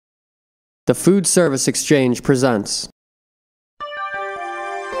The Food Service Exchange presents.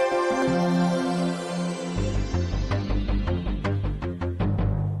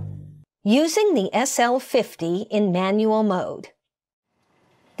 Using the SL50 in manual mode.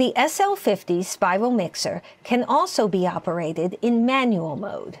 The SL50 spiral mixer can also be operated in manual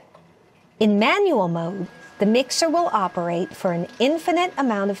mode. In manual mode, the mixer will operate for an infinite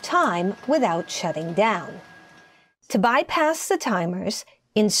amount of time without shutting down. To bypass the timers,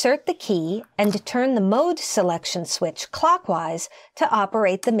 insert the key and turn the mode selection switch clockwise to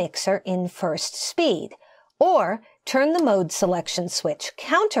operate the mixer in first speed, or turn the mode selection switch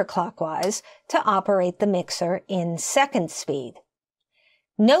counterclockwise to operate the mixer in second speed.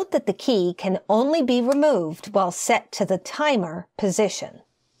 Note that the key can only be removed while set to the timer position.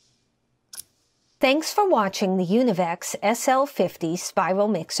 Thanks for watching the Univex SL50 spiral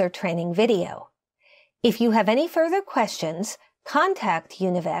mixer training video. If you have any further questions, contact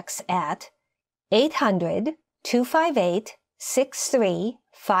Univex at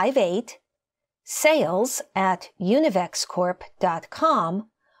 800-258-6358, sales@univexcorp.com,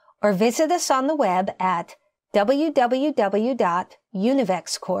 or visit us on the web at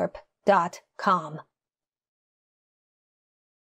www.univexcorp.com.